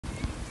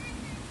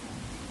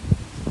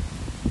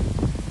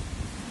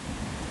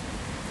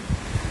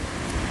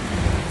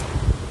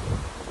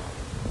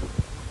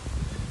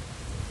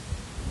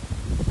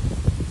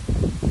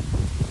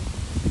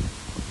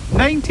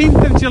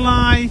19th of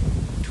July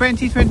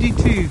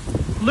 2022.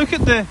 Look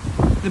at the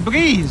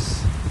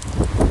breeze.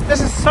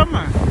 This is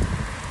summer.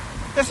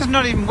 This is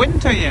not even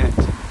winter yet.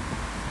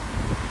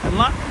 And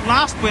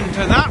last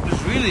winter that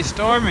was really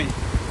stormy.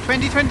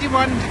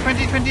 2021 to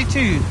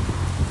 2022.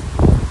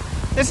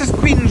 This is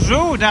Queen's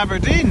Road,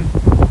 Aberdeen.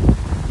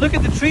 Look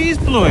at the trees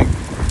blowing.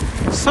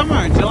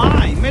 Summer,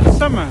 July,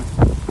 midsummer.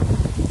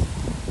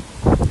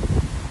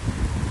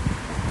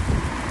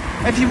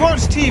 If you watch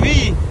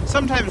TV,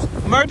 sometimes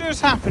murders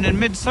happen in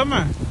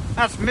midsummer.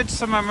 That's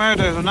Midsummer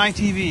Murders on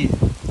ITV.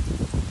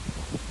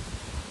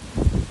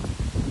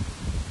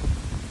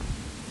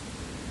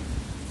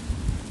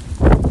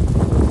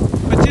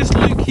 But just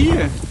look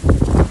here.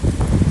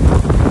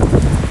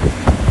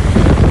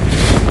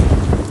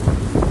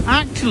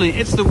 Actually,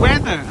 it's the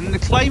weather and the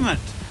climate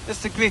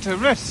that's the greater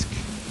risk.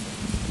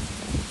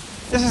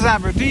 This is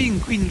Aberdeen,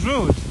 Queen's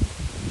Road,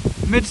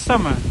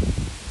 midsummer,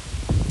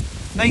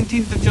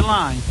 19th of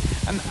July.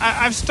 And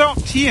I've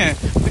stopped here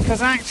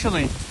because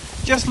actually,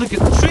 just look at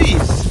the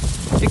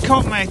trees. It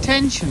caught my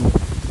attention.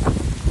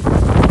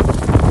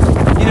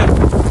 You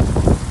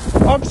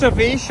know,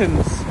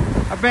 observations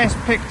are best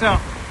picked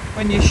up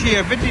when you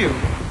share video.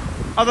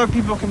 Other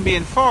people can be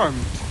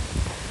informed.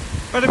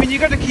 But I mean, you've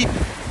got to keep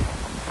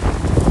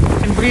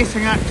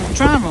embracing active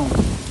travel.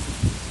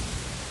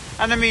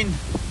 And I mean,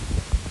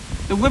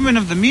 the women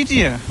of the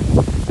media,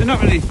 they're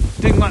not really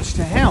doing much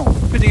to help,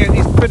 putting out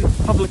these print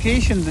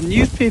publications and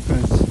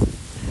newspapers,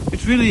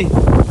 which really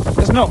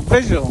is not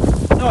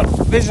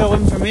visual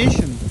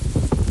information.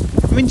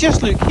 I mean,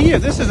 just look here,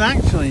 this is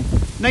actually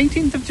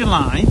 19th of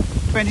July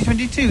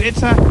 2022,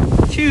 it's a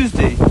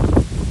Tuesday.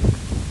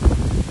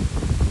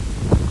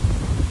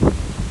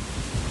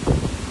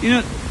 You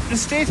know, the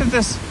state of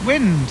this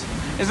wind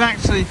is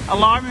actually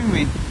alarming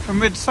me for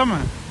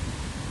midsummer.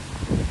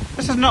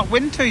 This is not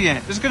winter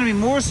yet. There's going to be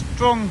more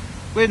strong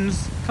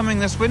winds coming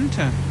this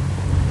winter.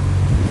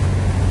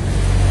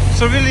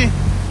 So really,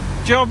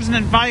 jobs in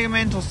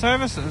environmental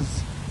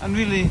services and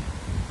really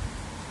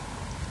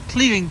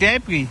clearing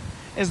debris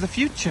is the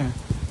future.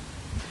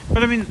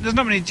 But I mean, there's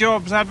not many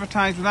jobs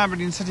advertised with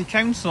Aberdeen City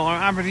Council or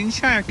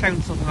Aberdeenshire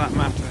Council for that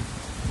matter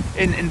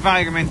in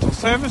environmental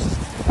services.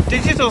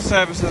 Digital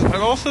services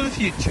are also the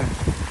future.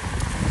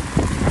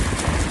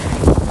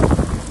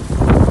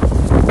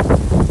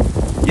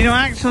 You know,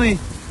 actually,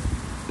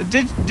 the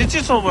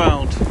digital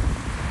world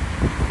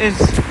is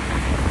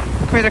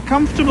quite a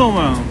comfortable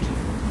world.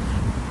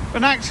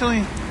 But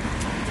actually,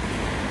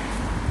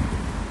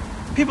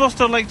 people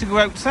still like to go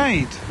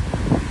outside.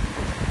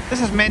 This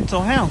is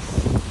mental health.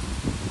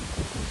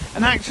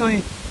 And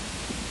actually,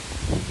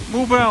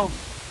 mobile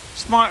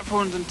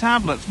smartphones and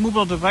tablets,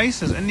 mobile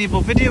devices enable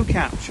video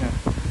capture,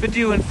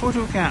 video and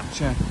photo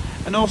capture,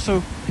 and also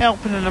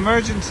help in an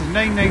emergency,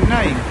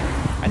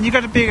 999. And you've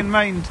got to bear in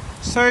mind,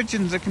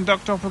 surgeons that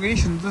conduct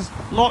operations, there's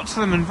lots of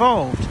them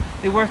involved.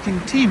 They work in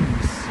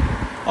teams,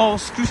 all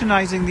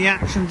scrutinising the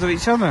actions of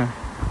each other.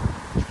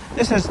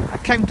 This is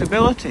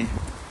accountability.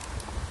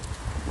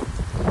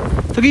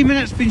 3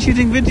 minutes been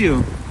shooting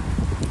video.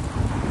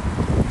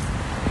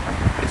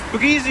 It's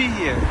breezy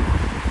here.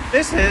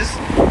 This is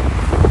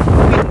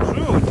Queen's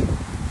Road.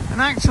 And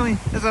actually,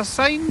 there's a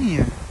sign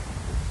here.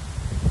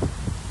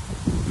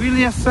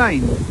 Really a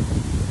sign.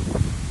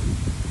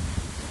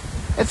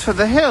 It's for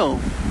the hill.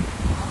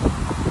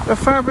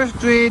 Refurbished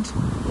grade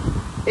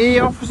A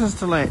offices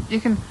to let.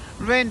 You can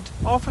rent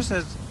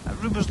offices at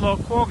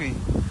Ruberslaw Quarry.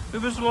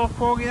 Ruberslaw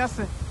Quarry, that's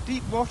the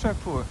deep water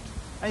port,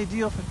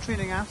 ideal for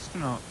training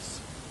astronauts.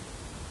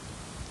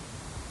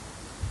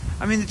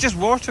 I mean, it's just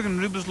water in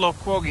Ruberslaw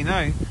Quarry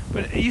now,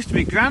 but it used to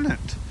be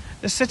granite.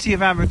 The city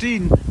of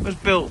Aberdeen was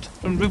built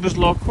from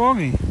Ruberslaw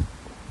Quarry.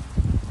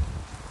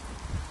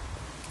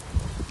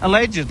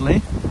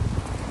 Allegedly.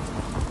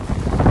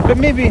 But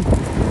maybe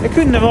it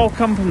couldn't have all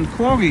come from the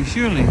quarry,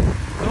 surely.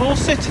 The whole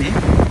city,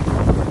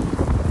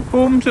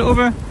 home to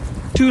over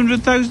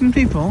 200,000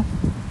 people.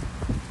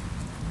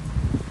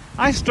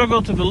 I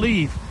struggle to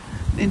believe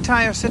the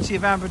entire city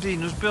of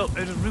Aberdeen was built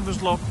out of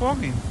Ruberslaw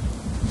Quarry.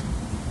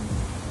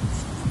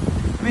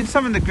 I mean,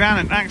 some of the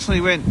granite actually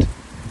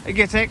it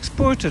gets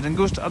exported and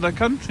goes to other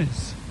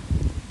countries.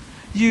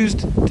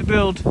 Used to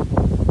build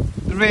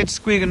the Red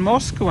Square in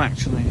Moscow,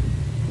 actually.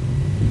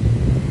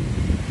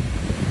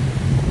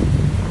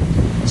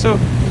 So,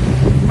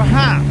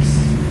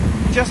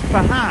 perhaps, just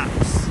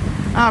perhaps,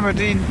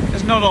 Aberdeen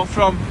is not all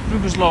from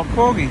Ruberslaw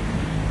Quarry.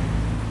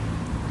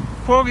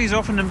 Quarries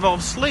often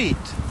involve slate.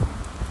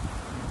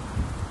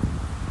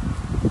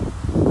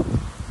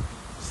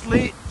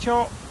 Slate,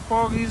 chalk,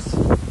 quarries,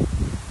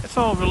 it's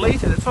all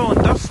related, it's all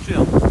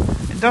industrial.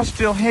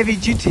 Industrial heavy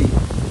duty.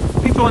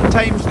 People in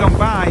times gone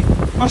by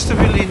must have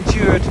really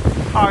endured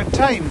hard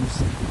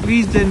times,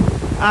 breathed in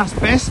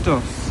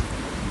asbestos.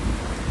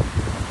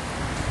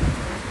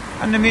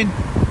 And I mean,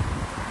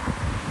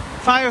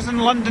 fires in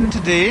London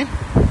today,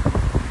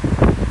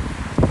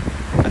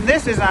 and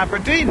this is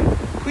Aberdeen,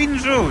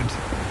 Queen's Road,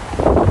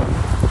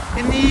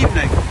 in the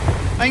evening,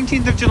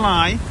 19th of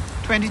July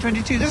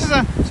 2022. This is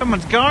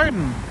someone's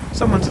garden,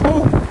 someone's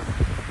home.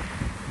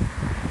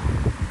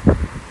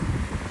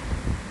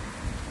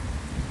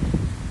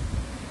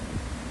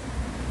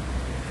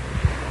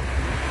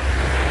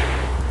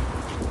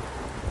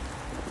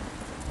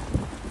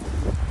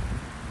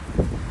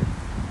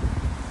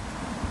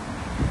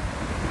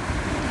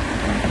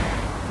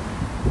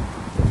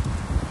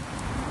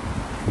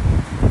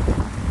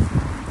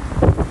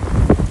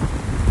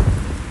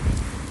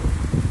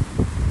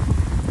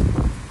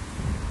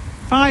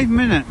 5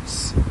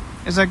 minutes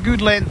is a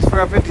good length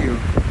for a video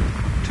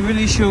to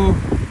really show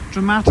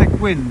dramatic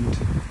wind.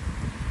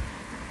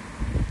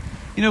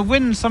 You know,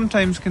 wind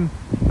sometimes can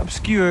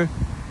obscure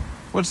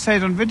what's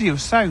said on video,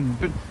 sound,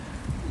 but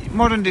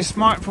modern day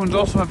smartphones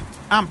also have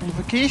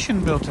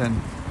amplification built in.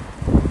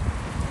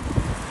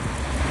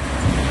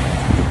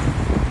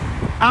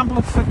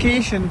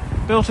 Amplification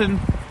built in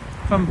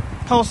from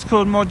pulse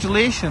code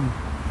modulation,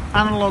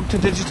 analog to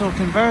digital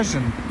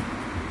conversion.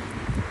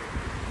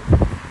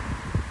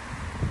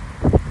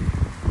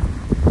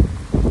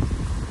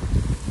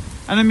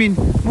 And I mean,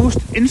 most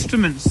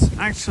instruments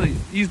actually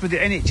used by the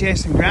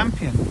NHS in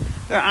Grampian,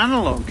 they're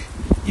analog,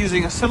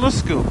 using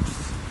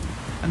oscilloscopes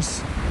and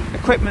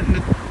equipment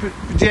that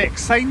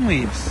projects sine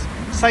waves.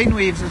 Sine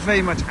waves is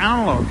very much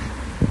analog.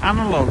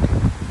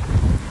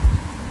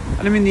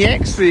 And I mean, the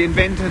X-ray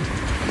invented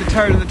at the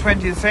turn of the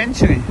 20th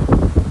century.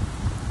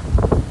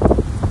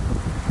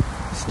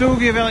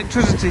 Story of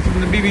Electricity from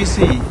the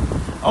BBC,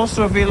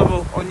 also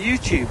available on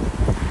YouTube.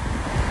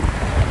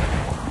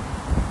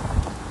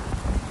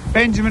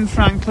 Benjamin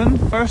Franklin,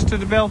 first to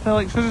develop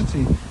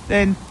electricity,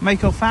 then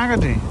Michael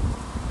Faraday.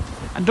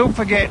 And don't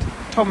forget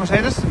Thomas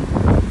Edison,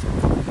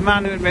 the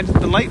man who invented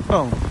the light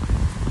bulb.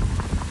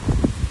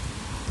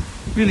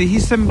 Really, he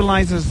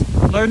symbolises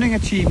learning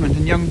achievement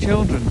in young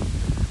children,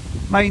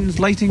 minds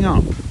lighting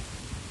up.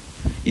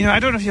 You know, I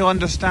don't know if you'll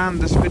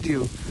understand this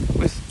video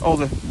with all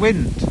the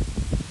wind.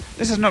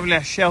 This is not really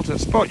a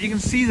sheltered spot. You can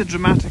see the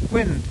dramatic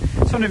wind.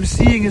 Sometimes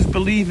seeing is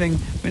believing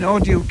when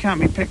audio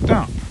can't be picked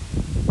up.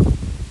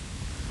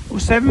 Oh,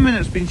 7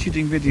 minutes been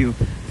shooting video.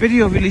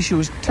 Video really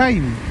shows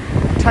time.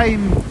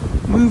 Time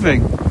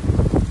moving.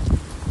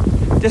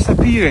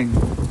 Disappearing.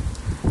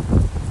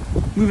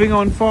 Moving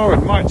on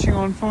forward. Marching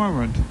on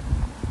forward.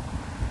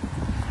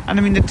 And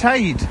I mean the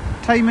tide.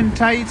 Time and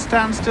tide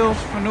stand still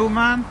for no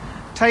man.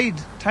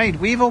 Tide.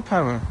 Wave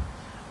power.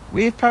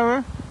 Wave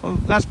power? Well,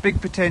 that's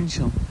big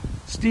potential.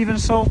 Stephen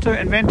Salter,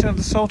 inventor of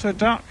the Salter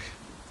duck.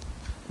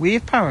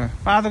 Wave power.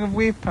 Father of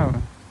wave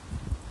power.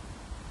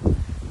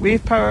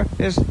 Wave power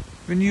is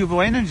renewable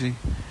energy,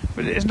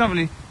 but it's not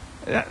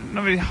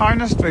really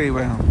harnessed very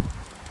well.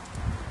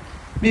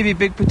 Maybe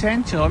big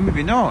potential, or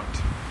maybe not.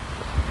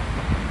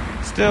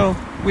 Still,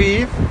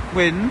 wave,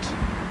 wind,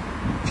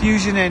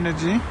 fusion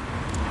energy,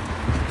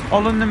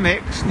 all in the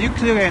mix,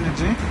 nuclear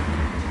energy.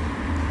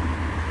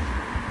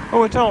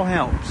 Oh, it all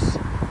helps.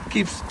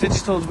 Keeps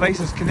digital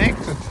devices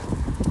connected.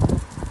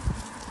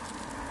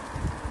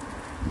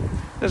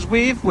 There's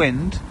wave,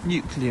 wind,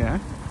 nuclear.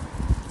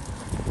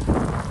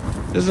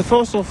 There's the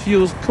fossil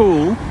fuels,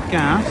 coal,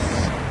 gas.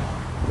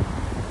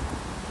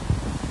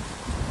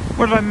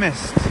 What have I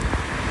missed?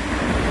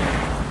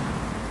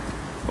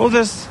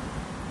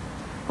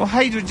 Oh,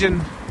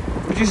 hydrogen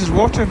produces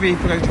water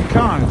vapour out of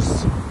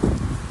cars.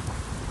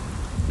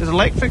 There's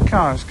electric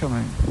cars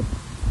coming.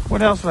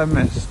 What else have I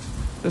missed?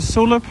 There's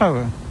solar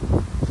power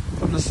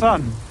from the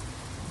sun.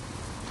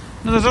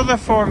 Now there's other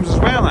forms as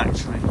well,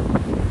 actually.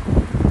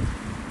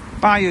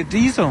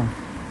 Biodiesel.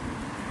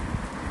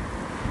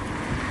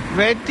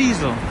 Red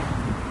diesel.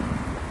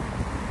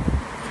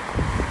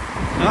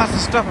 Now that's the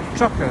stuff of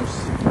truckers.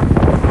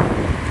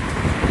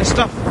 The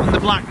stuff on the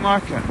black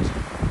market.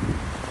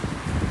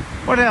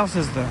 What else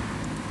is there?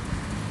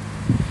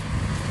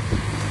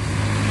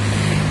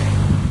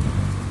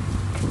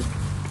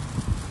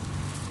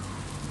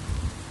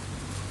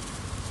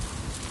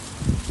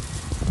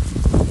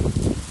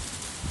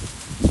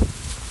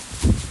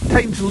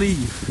 Time to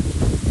leave.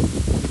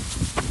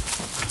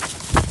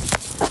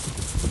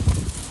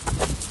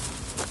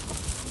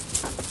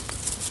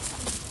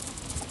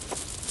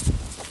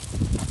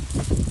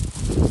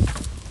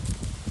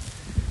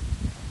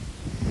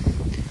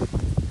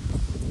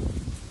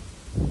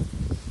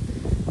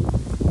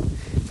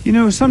 You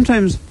know,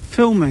 sometimes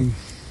filming,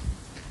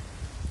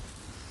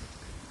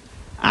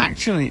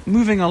 actually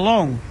moving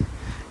along,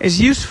 is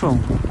useful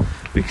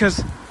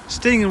because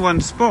staying in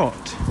one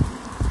spot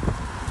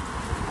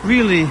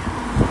really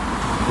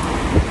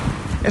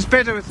is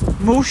better with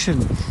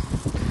motion,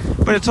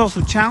 but it's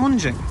also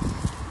challenging.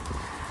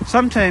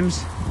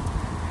 Sometimes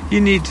you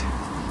need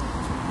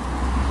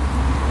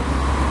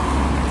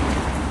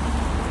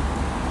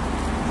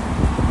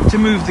to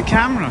move the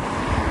camera.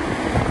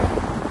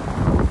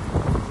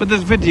 But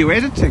there's video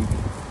editing.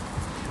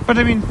 But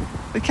I mean,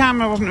 the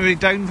camera wasn't really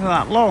down for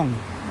that long.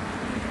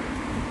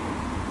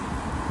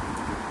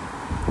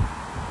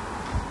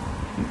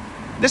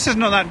 This is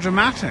not that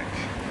dramatic.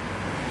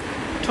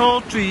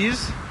 Tall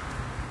trees.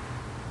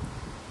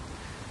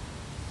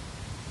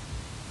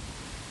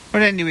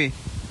 But anyway,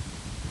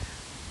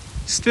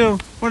 still,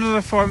 what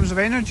other forms of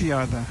energy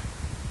are there?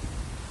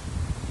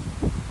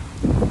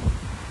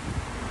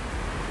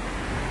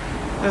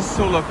 There's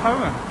solar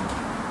power.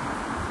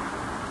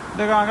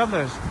 There are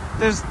others.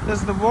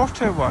 There's the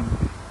water one.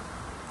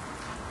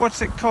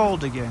 What's it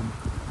called again?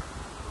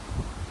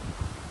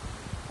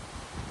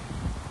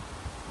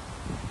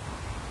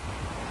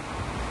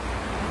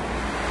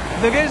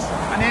 There is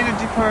an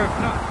energy power.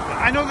 No,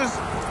 I know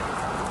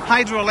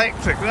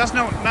hydroelectric. That's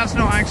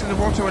not actually the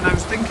water one I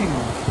was thinking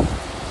of.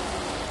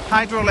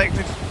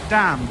 Hydroelectric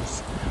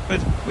dams.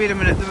 But wait a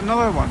minute, there's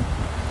another one.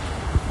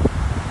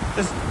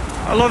 There's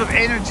a lot of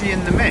energy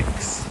in the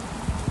mix.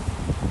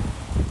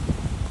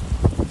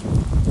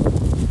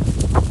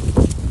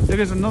 There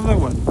is another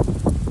one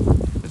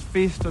that's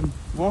based on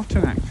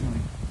water actually.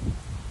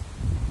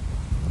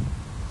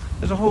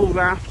 There's a whole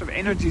raft of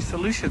energy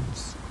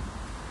solutions.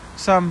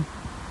 Some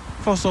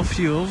fossil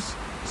fuels,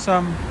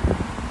 some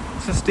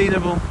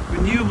sustainable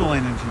renewable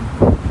energy.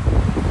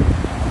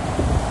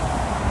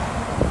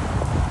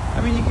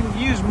 I mean, you can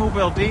use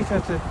mobile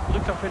data to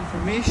look up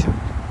information,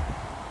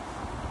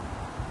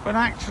 but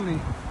actually,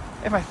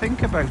 if I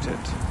think about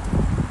it,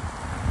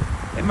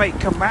 it might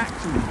come back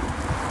to me,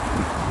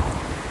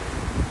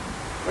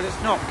 but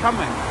it's not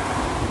coming.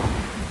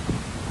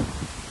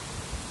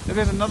 There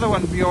is another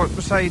one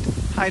beside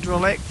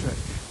hydroelectric.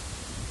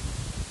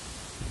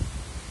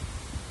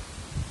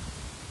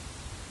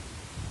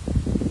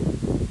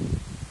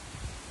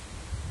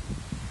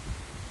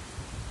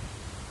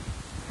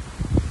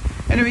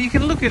 Anyway, you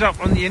can look it up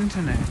on the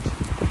internet.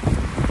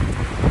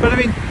 But I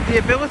mean, the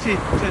ability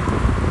to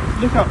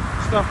look up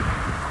stuff,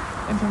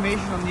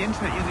 information on the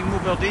internet using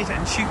mobile data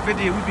and shoot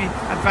video would be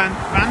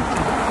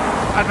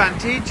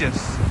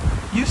advantageous,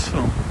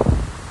 useful.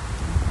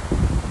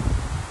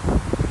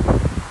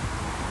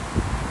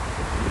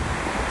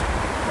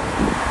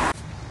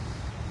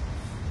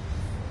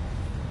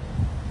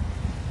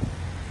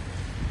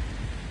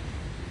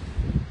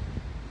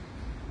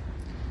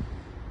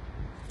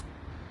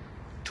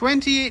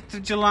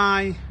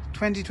 July 28th,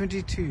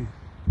 2022.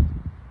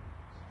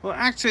 Well,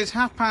 actually it's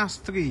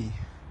 3:30.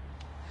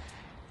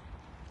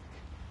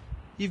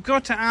 You've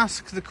got to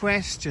ask the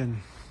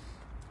question,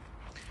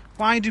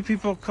 why do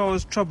people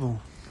cause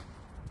trouble?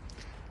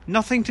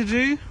 Nothing to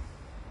do?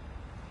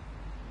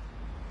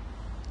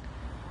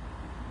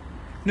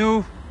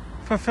 No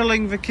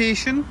fulfilling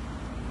vacation?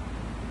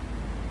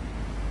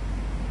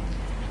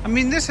 I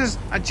mean, this is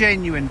a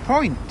genuine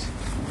point.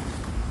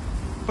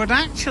 But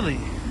actually,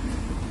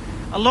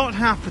 a lot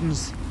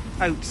happens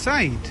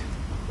outside.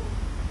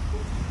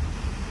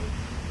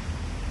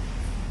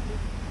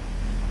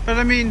 But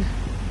I mean,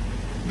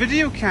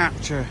 video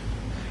capture,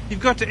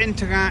 you've got to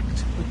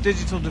interact with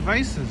digital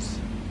devices.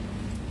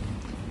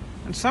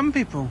 And some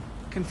people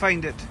can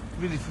find it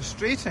really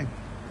frustrating.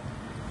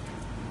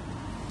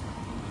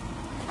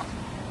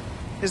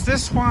 Is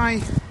this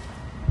why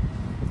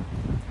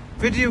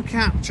video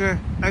capture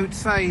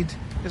outside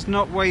is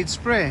not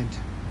widespread?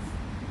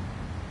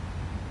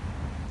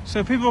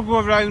 So people go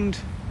around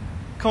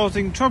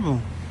causing trouble.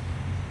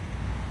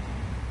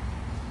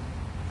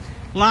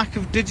 Lack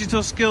of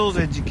digital skills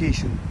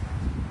education.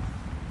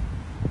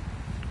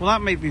 Well,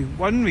 that might be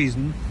one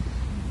reason.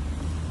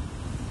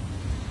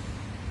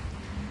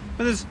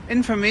 But there's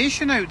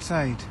information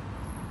outside.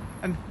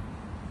 And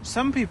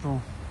some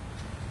people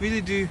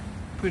really do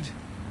put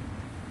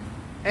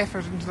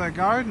effort into their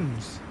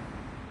gardens.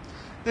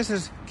 This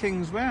is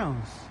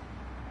Kingswells.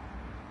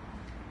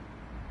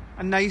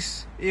 A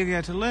nice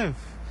area to live.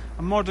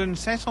 A modern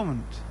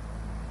settlement.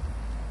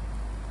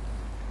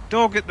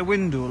 Dog at the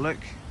window, look.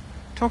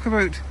 Talk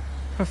about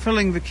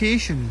fulfilling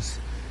vacations.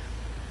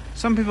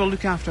 Some people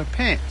look after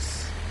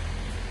pets.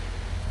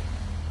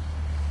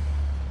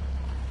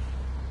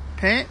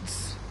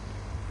 Pets.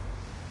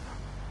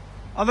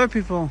 Other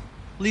people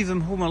leave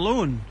them home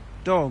alone.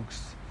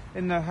 Dogs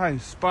in their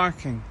house,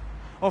 barking,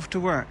 off to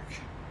work.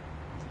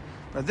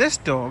 But this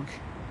dog,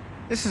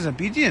 this is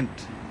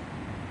obedient.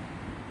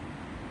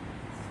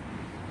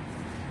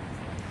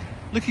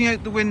 Looking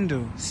out the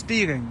window,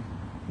 staring,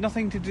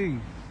 nothing to do.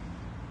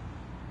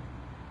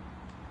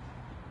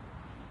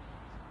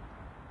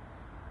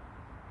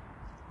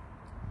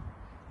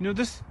 You know,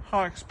 this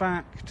harks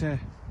back to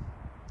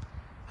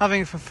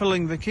having a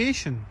fulfilling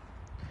vacation.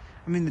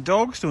 I mean, the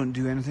dogs don't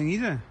do anything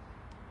either.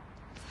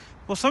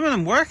 Well, some of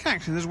them work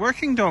actually. There's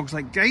working dogs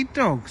like guide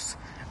dogs.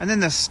 And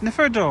then there's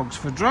sniffer dogs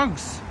for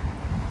drugs.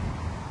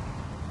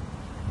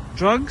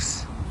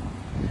 Drugs?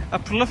 A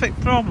prolific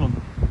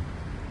problem.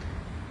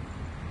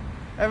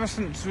 Ever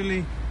since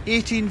really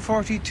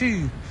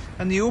 1842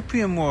 and the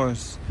Opium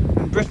Wars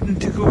and Britain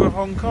took over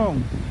Hong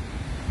Kong.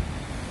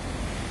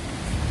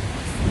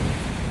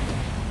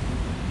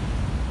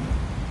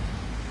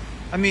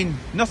 I mean,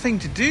 nothing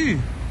to do.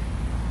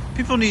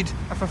 People need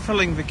a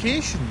fulfilling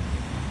vacation.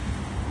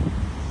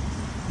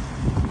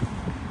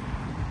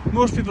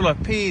 Most people are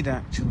paid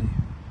actually.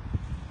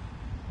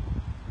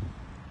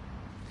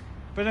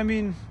 But I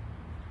mean,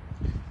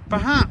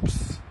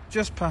 perhaps,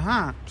 just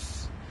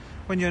perhaps,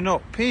 when you're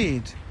not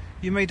paid,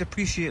 you might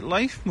appreciate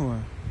life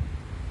more.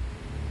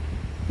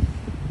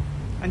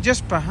 And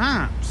just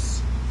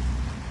perhaps,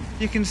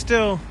 you can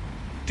still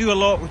do a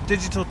lot with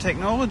digital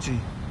technology,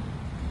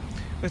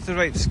 with the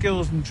right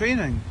skills and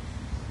training.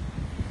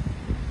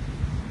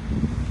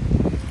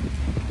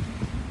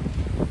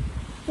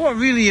 What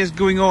really is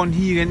going on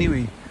here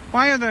anyway?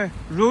 Why are there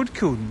road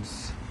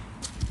cones?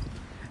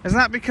 Is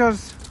that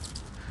because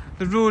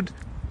the road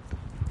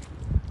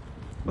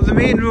Well, the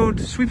main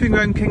road sweeping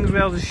around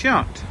Kingswells is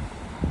shut.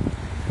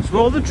 So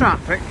all the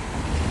traffic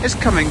is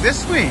coming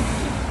this way.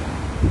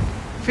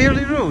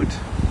 Fairley Road.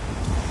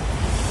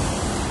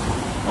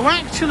 Oh,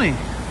 actually,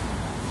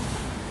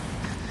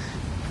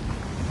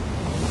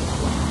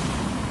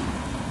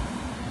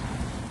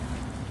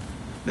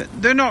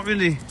 they're not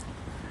really,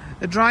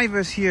 the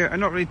drivers here are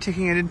not really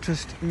taking an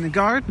interest in the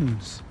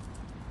gardens.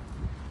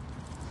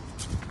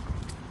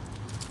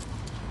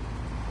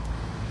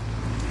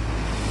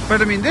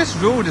 But I mean, this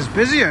road is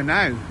busier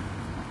now.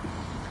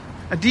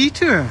 A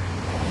detour.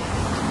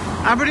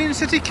 Aberdeen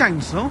City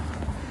Council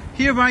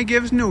hereby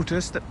gives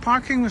notice that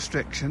parking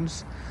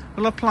restrictions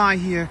will apply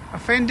here.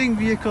 Offending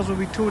vehicles will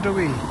be towed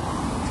away.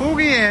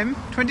 4 AM,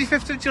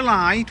 25th of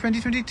July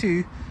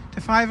 2022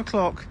 to 5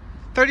 o'clock,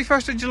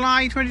 31st of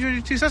July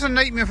 2022. So that's a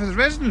nightmare for the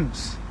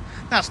residents.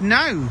 That's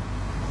now.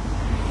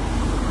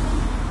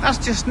 That's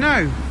just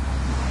now.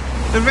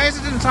 The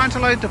residents aren't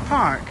allowed to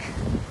park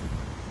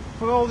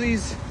for all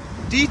these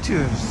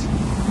detours.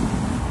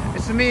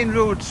 It's the main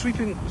road,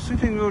 sweeping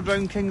road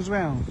round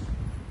Kingswell.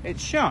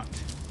 It's shut.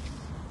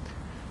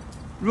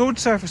 Road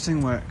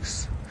surfacing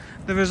works.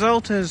 The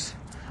result is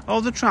all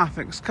the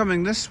traffic's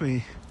coming this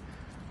way,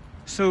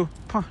 so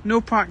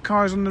no parked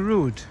cars on the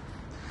road.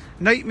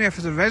 Nightmare for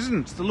the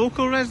residents, the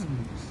local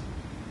residents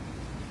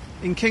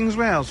in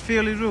Kingswells,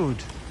 Fairley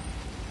Road.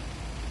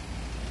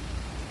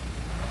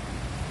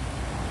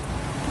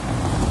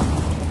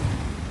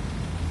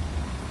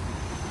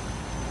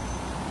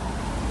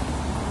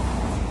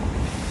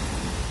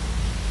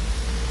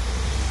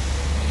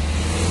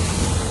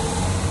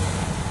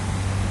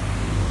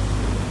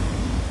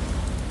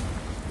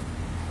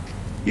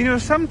 You know,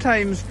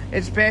 sometimes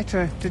it's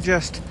better to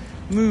just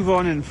move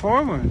on and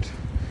forward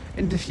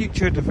into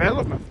future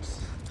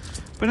developments.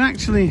 But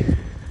actually,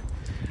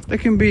 there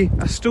can be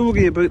a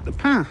story about the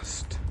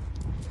past.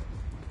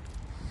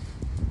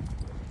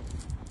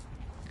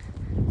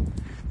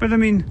 But I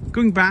mean,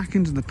 going back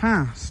into the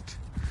past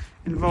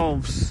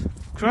involves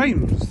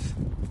crimes.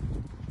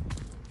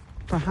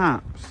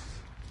 Perhaps.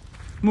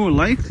 More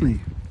likely.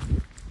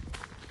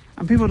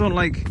 And people don't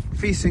like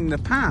facing the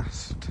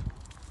past.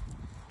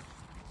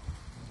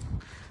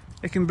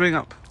 It can bring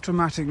up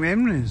traumatic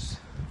memories.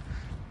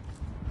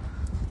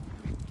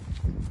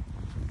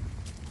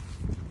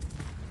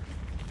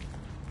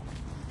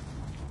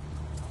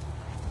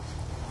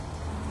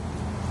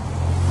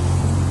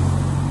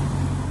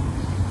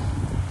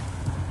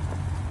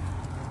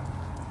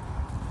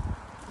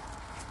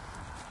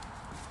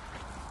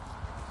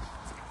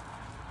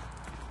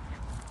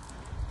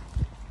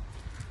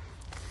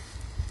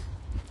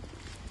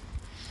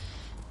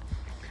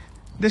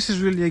 This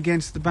is really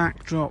against the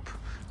backdrop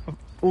of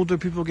older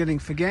people getting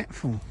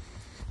forgetful.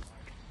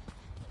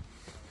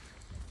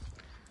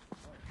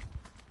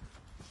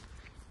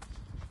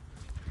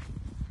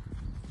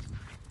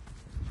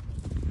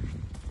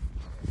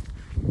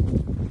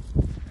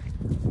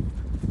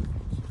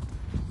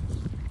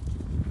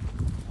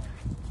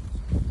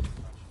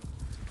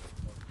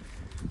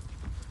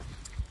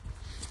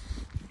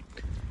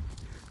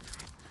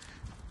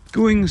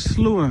 Going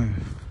slower,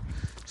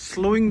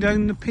 slowing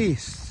down the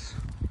pace,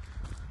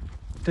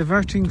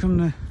 diverting from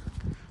the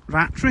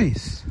rat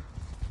race.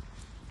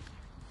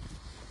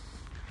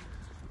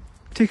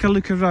 Take a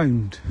look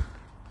around.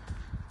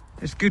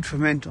 It's good for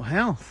mental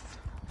health.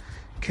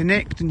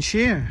 Connect and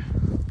share.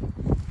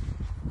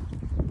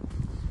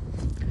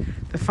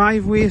 The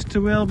 5 ways to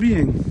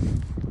well-being.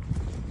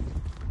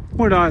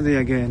 What are they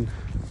again?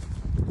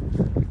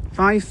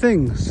 5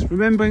 things.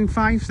 Remembering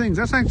 5 things.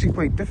 That's actually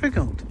quite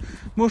difficult.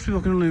 Most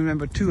people can only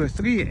remember 2 or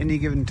 3 at any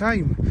given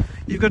time.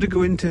 You've got to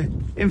go into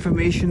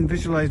information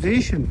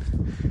visualization.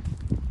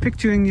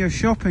 Picturing your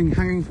shopping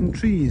hanging from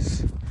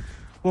trees.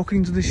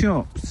 Walking to the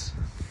shops.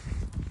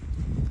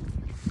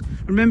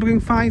 Remembering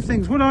 5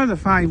 things. What are the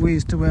 5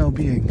 ways to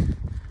well-being?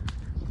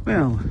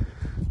 Well,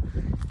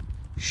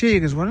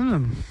 share is one of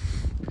them.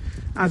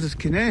 As is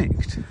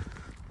connect.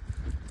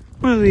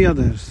 What are the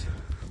others?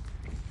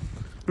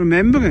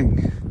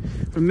 Remembering.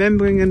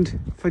 Remembering and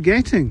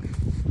forgetting.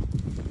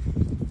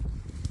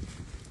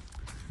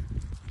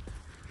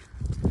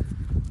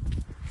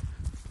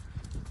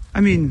 I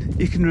mean,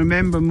 you can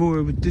remember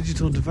more with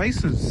digital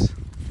devices.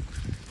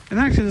 And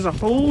actually there's a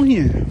hole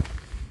here.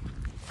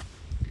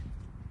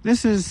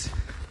 This is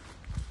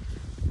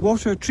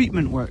water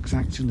treatment works,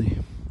 actually.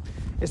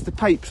 It's the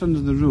pipes under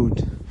the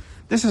road.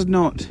 This is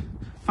not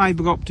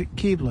fibre optic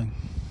cabling.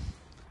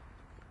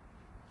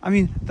 I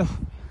mean,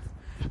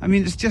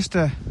 it's just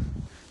a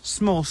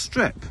small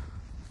strip.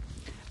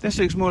 This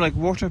looks more like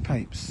water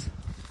pipes.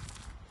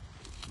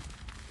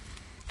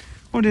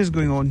 What is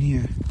going on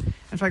here?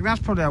 In fact,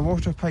 that's probably a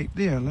water pipe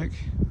there, look.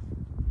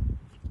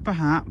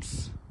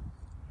 Perhaps.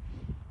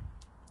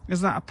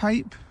 Is that a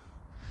pipe?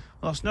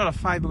 Well, it's not a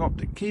fibre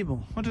optic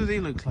cable. What do they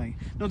look like?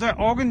 No, they're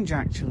orange,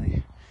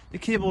 actually. The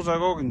cables are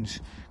orange,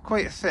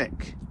 quite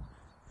thick.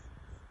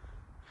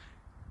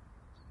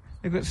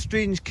 They've got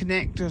strange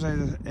connectors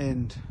either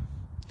end.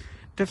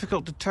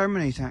 Difficult to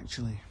terminate,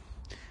 actually.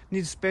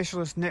 Needs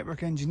specialist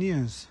network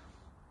engineers.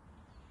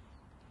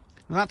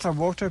 And that's a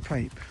water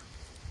pipe.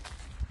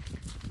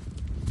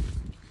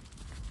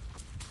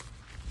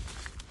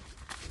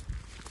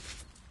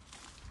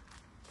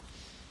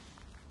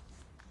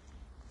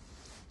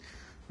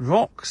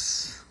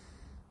 Rocks.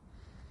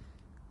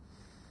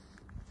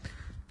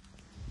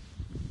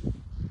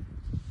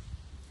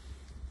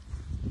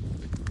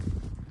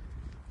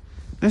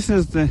 This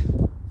is a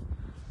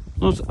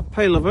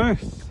pile of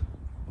earth.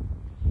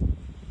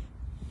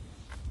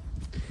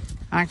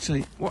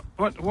 Actually,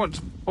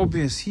 what's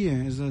obvious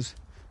here is there's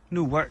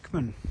no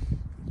workmen,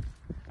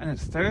 and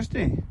it's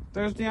Thursday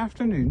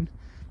afternoon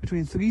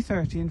between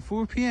 3:30 and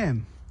 4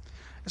 p.m.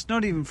 It's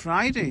not even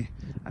Friday,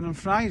 and on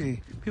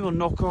Friday people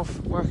knock off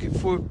work at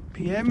 4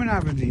 p.m. in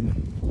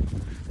Aberdeen.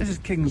 This is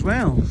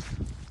Kingswells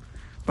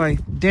by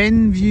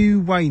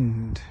Denview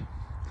Wynd.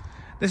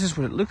 This is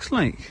what it looks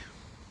like.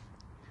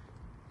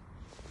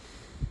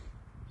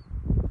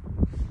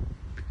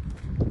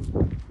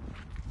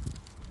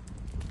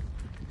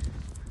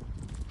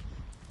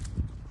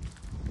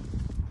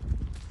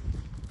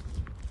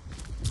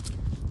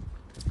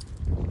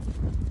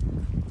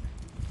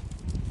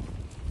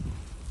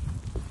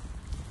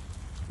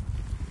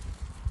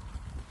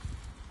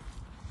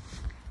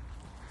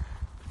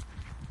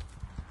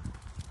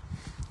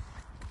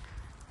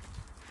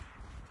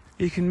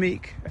 You can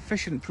make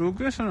efficient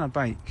progress on a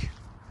bike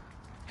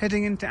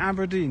heading into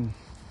Aberdeen.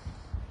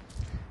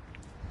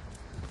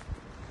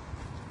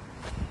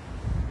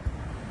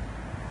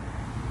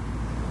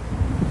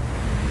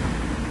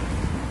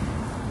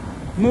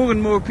 More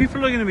and more people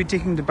are going to be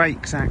taking to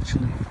bikes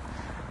actually.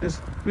 There's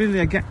really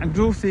a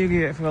growth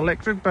area for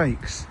electric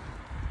bikes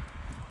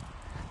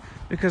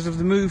because of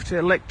the move to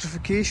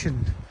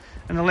electrification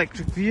and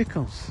electric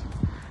vehicles.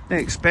 They're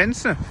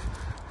expensive.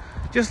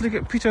 Just look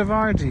at Peter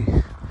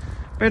Vardy.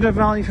 Better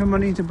value for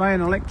money to buy an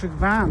electric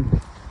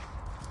van.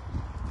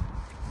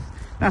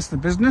 That's the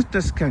business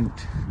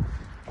discount.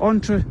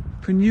 Having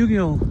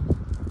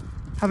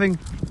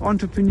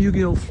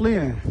entrepreneurial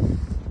flair.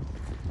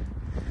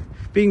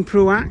 Being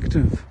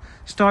proactive.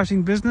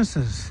 Starting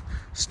businesses.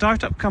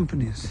 Start-up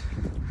companies.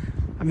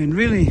 I mean,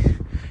 really,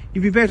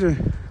 you'd be better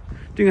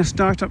doing a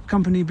start-up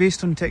company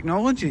based on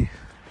technology.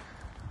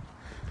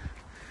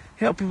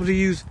 Help people to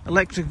use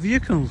electric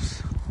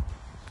vehicles.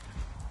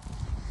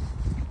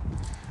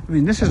 I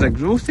mean, this is a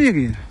growth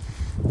area.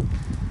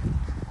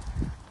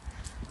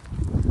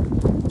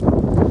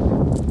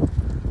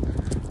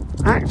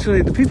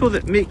 Actually, the people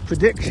that make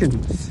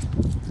predictions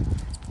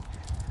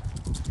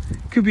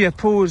could be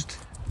opposed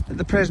at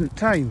the present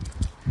time.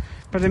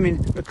 But I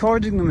mean,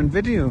 recording them in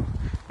video,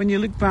 when you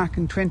look back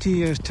in 20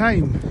 years'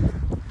 time,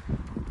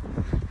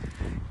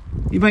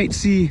 you might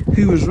see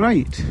who was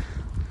right.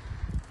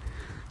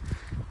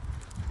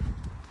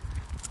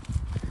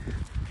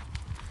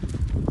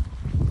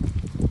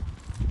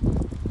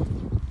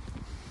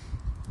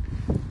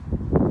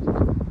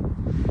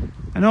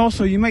 And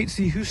also you might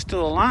see who's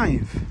still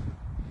alive.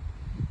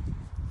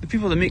 The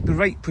people that make the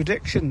right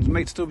predictions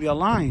might still be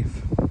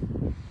alive.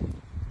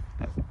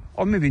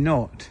 Or maybe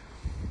not.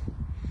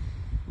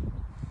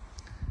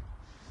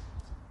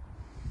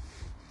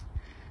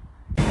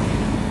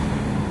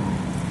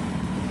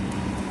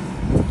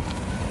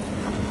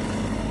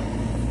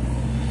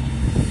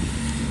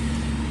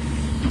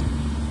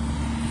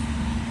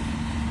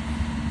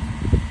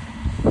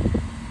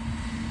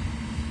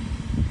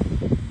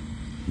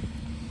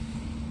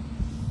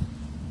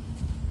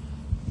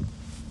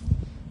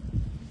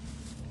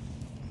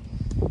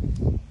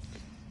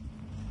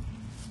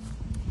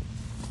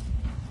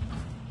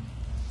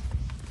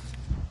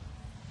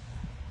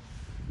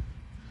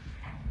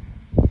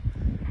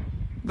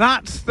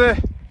 That's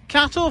the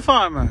cattle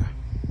farmer.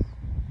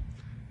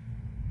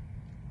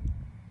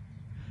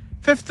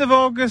 5th of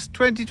August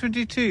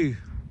 2022.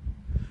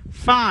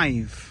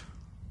 5.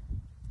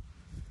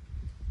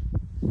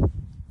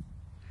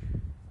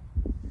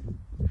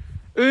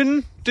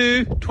 Un,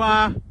 deux,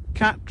 trois,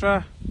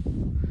 quatre,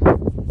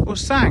 or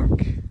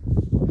cinq.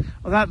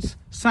 Oh, that's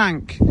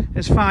cinq.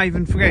 It's 5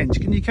 in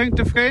French. Can you count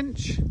to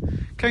French?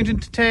 Count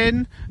into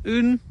 10.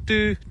 Un,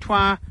 deux,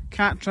 trois,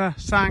 quatre,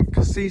 cinq,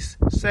 six,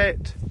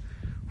 sept.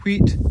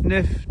 8,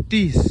 9,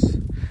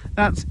 10.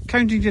 That's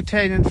counting to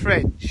 10 in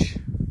French.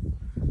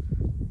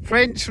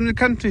 French from the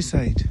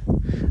countryside,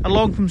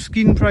 along from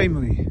Skene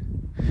Primary.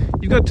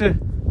 You've got to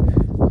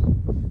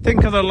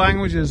think other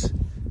languages,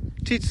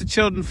 teach the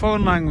children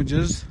foreign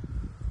languages,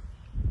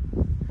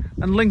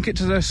 and link it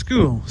to their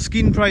school,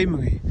 Skene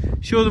Primary.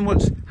 Show them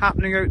what's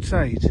happening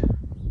outside.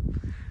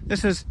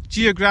 This is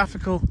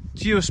geographical,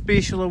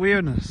 geospatial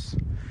awareness.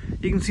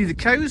 You can see the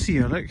cows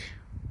here, look.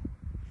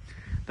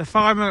 The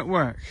farmer at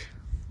work.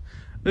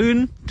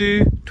 Un,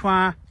 deux,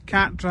 trois,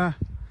 quatre,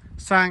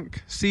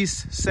 cinq,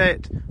 six,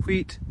 sept,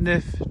 huit,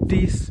 neuf,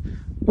 dix,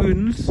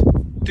 uns,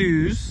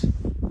 douze,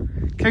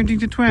 counting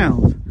to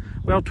 12.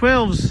 Well,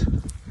 12's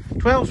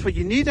what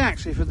you need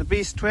actually for the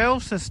base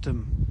 12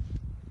 system.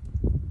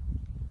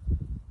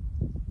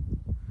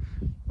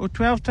 Or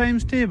 12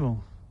 times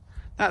table.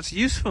 That's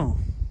useful.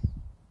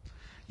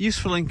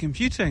 useful in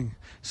computing.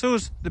 So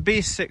is the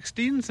base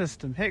 16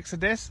 system,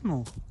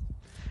 hexadecimal.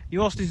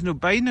 You also need to know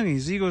binaries,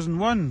 zeros and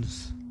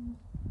ones.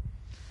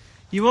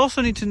 You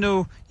also need to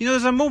know,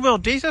 there's a mobile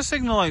data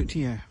signal out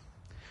here.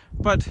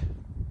 But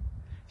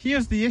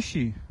here's the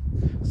issue.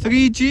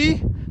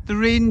 3G, the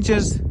range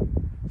is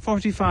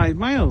 45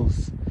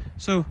 miles.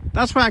 So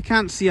that's why I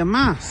can't see a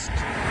mast.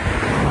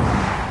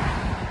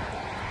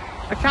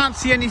 I can't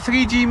see any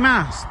 3G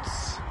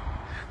masts.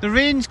 The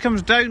range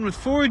comes down with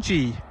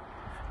 4G,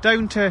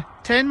 down to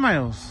 10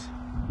 miles.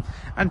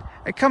 And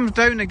it comes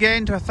down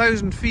again to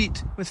 1,000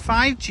 feet with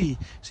 5G.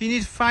 So you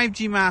need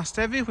 5G masts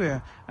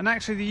everywhere. And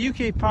actually the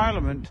UK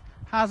Parliament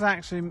has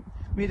actually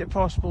made it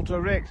possible to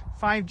erect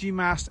 5G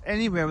masts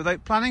anywhere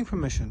without planning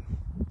permission.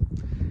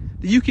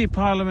 The UK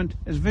Parliament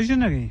is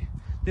visionary.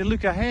 They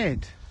look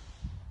ahead.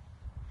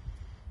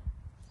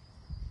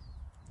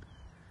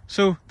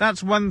 So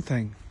that's one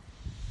thing.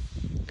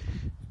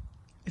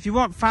 If you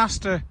want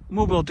faster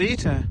mobile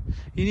data,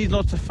 you need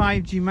lots of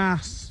 5G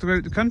masts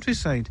throughout the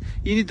countryside.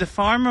 You need the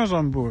farmers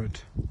on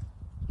board.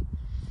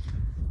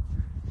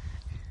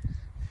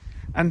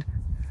 And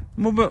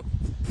mobile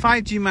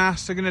 5G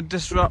masts are going to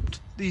disrupt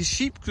these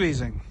sheep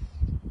grazing.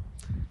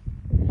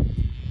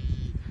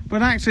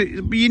 But actually,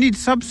 you need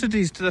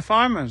subsidies to the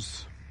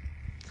farmers.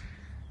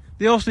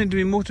 They also need to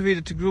be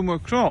motivated to grow more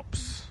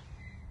crops.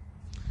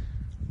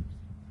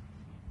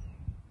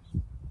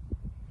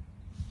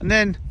 And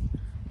then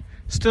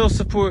still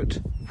support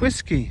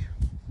whisky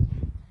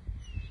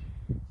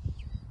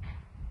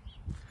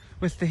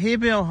with the hay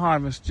bale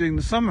harvest during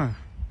the summer.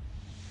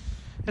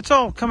 It's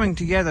all coming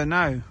together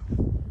now.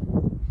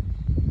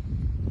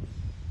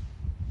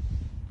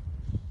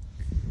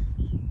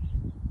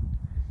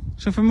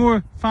 So for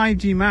more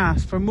 5G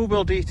masts, for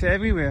mobile data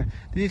everywhere,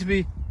 they need to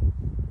be,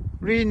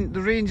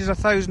 the range is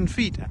 1,000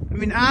 feet. I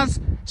mean, as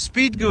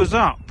speed goes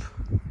up,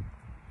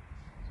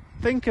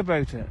 think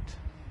about it.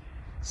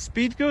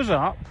 Speed goes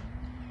up.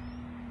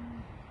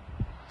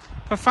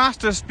 For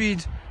faster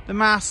speed, the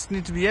masts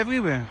need to be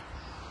everywhere.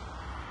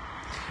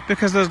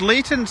 Because there's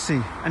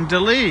latency and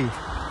delay.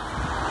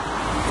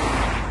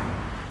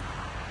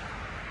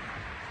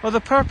 Or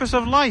the purpose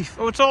of life.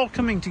 Oh, it's all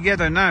coming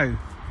together now.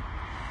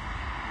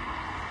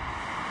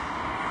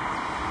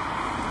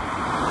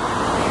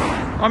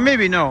 Or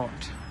maybe not.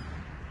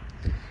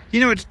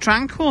 It's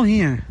tranquil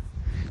here.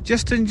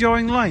 Just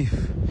enjoying life.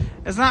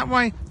 Is that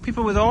why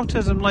people with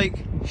autism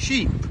like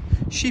sheep?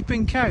 Sheep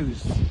and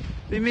cows.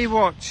 They may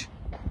watch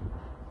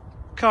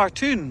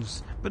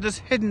cartoons, but there's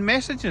hidden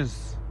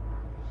messages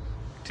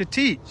to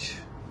teach.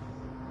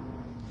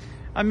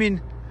 I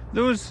mean,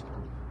 those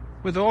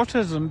with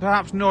autism,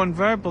 perhaps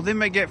non-verbal, they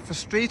might get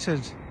frustrated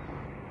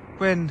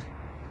when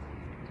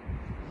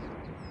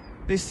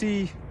they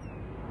see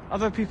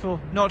other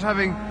people not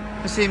having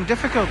the same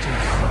difficulties.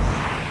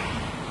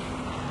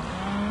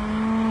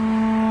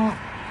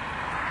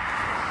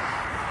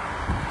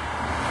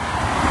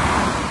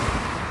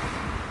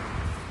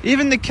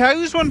 Even the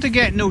cows want to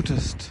get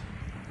noticed.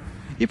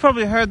 You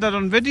probably heard that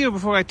on video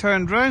before I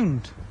turned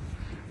round.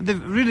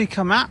 They've really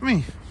come at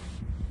me.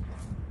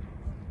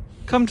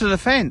 Come to the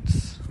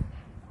fence.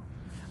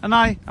 And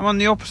I am on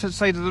the opposite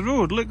side of the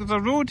road. Look, there's a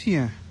road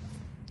here.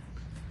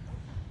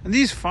 And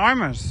these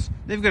farmers,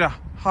 they've got a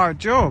hard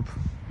job.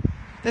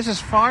 This is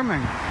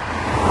farming.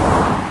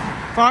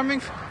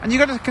 Farming, and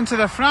you've got to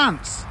consider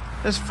France.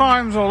 There's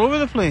farms all over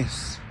the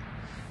place.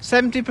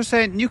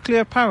 70%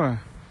 nuclear power.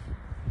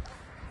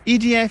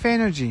 EDF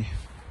energy.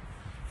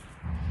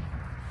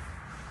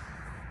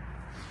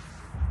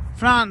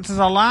 France is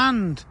a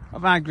land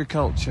of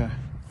agriculture.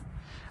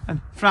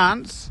 And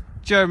France,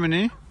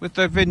 Germany, with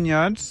their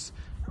vineyards,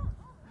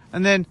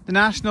 and then the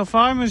National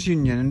Farmers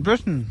Union in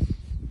Britain,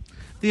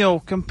 they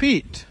all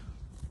compete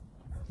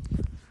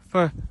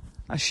for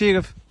a share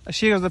of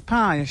the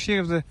pie, a share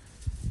of the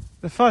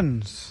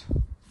funds,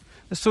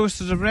 the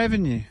sources of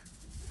revenue.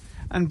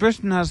 And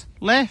Britain has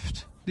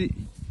left the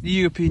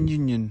European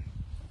Union.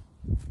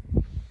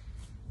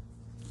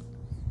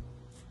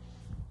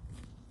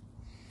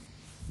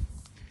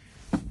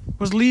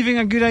 Was leaving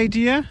a good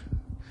idea?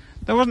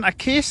 There wasn't a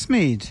case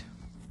made.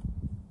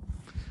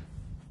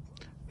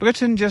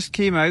 Britain just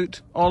came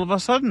out all of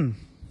a sudden.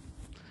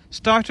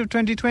 Start of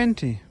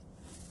 2020.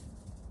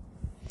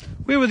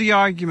 Where were the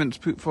arguments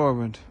put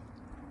forward?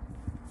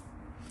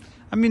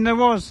 I mean, there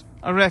was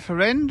a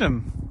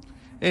referendum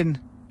in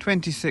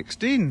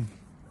 2016.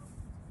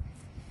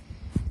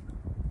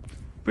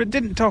 But it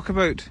didn't talk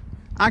about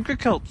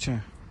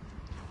agriculture.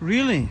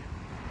 Really.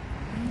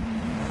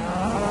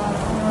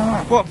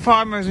 What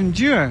farmers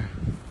endure.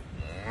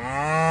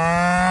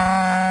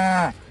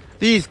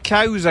 These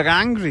cows are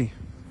angry.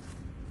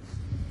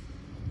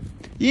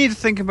 You need to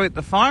think about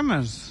the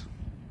farmers.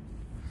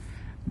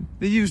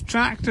 They use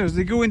tractors.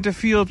 They go into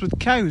fields with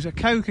cows. A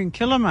cow can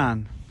kill a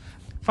man.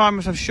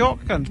 Farmers have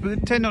shotguns, but they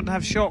tend not to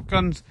have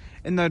shotguns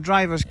in their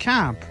driver's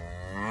cab.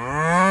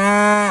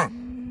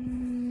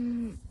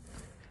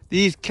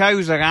 These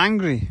cows are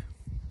angry.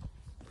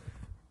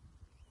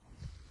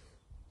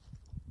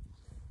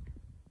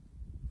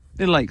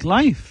 They like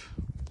life.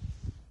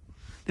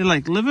 They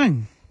like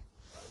living.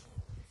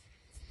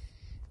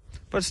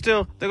 But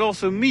still, they're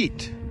also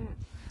meat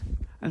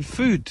and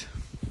food.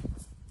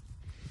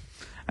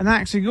 And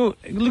actually, go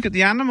look at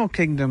the animal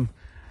kingdom.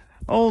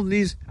 All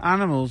these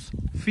animals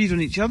feed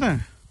on each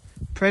other.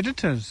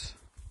 Predators.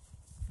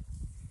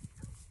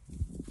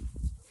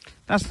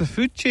 That's the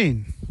food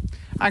chain.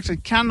 Actually,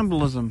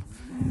 cannibalism,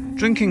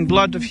 drinking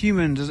blood of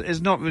humans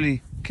is not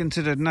really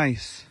considered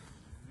nice.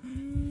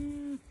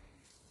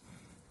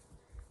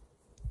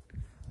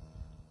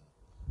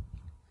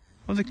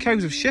 Well, the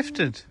cows have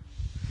shifted.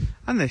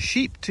 And the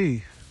sheep too.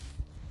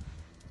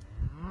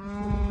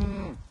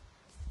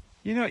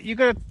 You know, you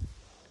got to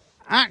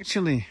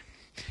actually...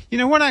 You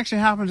know, what actually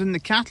happens in the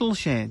cattle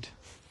shed?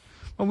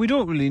 Well, we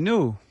don't really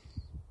know.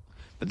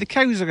 But the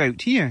cows are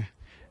out here.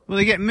 Well,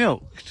 they get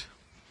milked.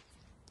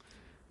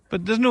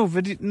 But there's no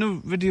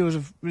videos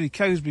of really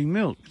cows being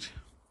milked.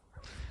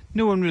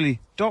 No one really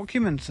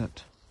documents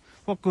it.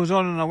 What goes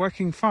on a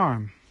working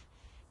farm.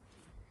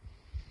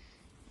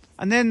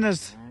 And then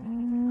there's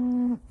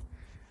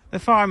the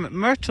farm at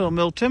Myrtle,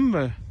 Mill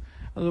Timber.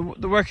 The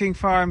working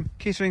farm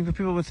catering for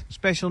people with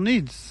special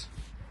needs.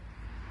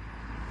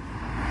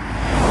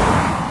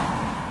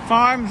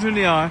 Farms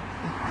really are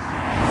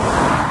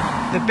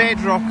the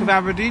bedrock of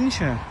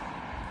Aberdeenshire.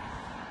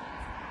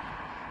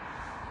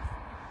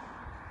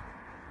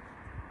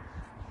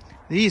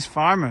 These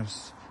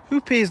farmers, who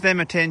pays them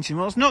attention?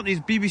 Well, it's not these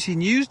BBC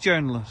News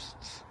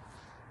journalists.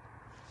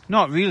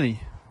 Not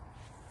really.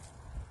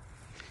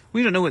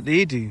 We don't know what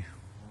they do.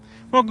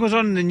 What goes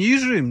on in the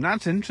newsroom?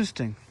 That's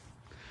interesting.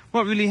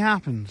 What really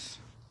happens?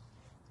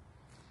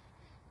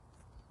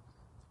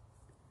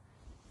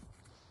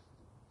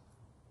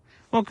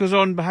 What goes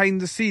on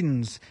behind the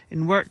scenes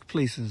in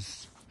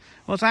workplaces?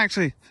 Well, it's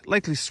actually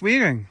likely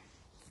swearing.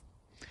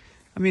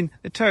 I mean,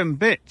 the term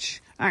bitch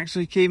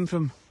actually came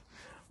from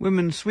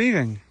women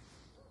swearing.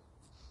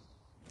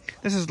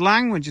 This is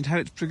language and how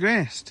it's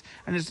progressed,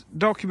 and it's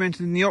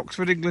documented in the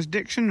Oxford English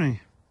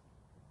Dictionary.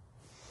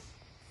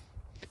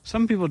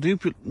 Some people do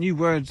put new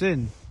words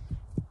in.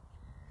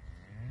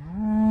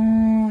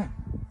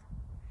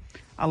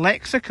 A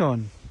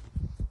lexicon.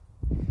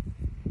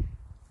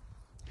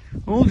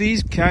 All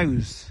these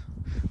cows.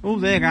 Oh,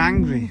 they're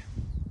angry.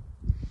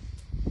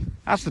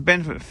 That's the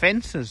benefit of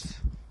fences.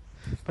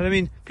 But I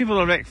mean,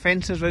 people erect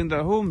fences around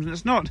their homes, and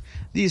it's not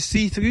these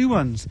see-through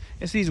ones.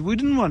 It's these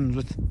wooden ones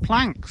with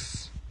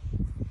planks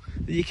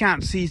that you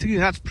can't see through.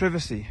 That's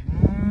privacy.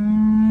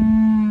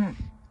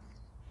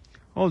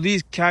 All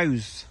these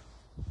cows.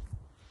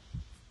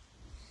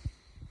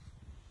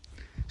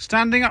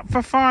 Standing up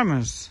for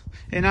farmers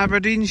in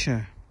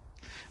Aberdeenshire,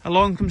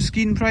 along from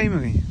Skene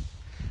Primary,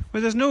 where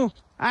there's no,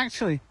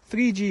 actually,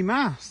 3G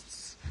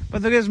masts,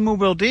 but there is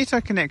mobile data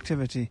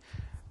connectivity.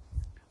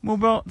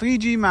 Mobile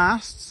 3G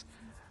masts,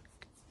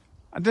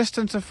 a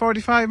distance of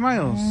 45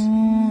 miles.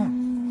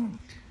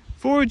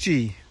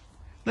 4G,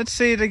 let's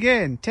say it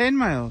again, 10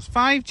 miles.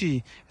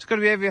 5G, it's got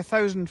to be every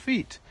 1,000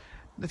 feet.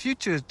 The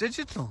future is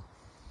digital.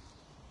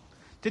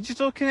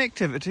 Digital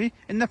connectivity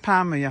in the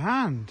palm of your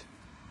hand.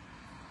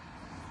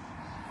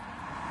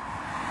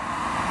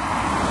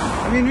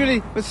 I mean,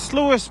 really, with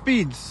slower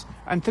speeds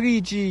and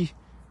 3G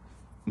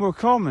more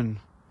common,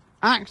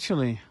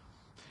 actually,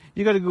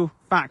 you got to go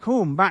back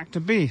home, back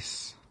to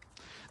base.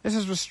 This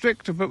is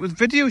restrictive, but with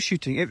video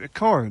shooting, it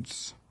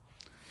records.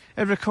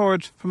 It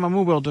records from a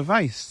mobile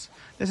device.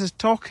 This is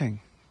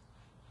talking.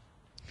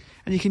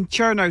 And you can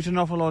churn out an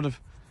awful lot of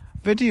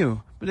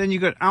video, but then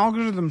you've got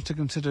algorithms to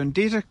consider and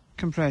data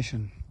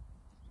compression.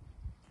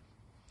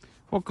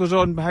 What goes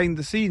on behind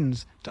the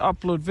scenes to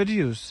upload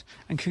videos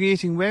and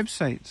creating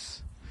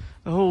websites.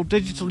 The whole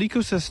digital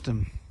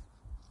ecosystem.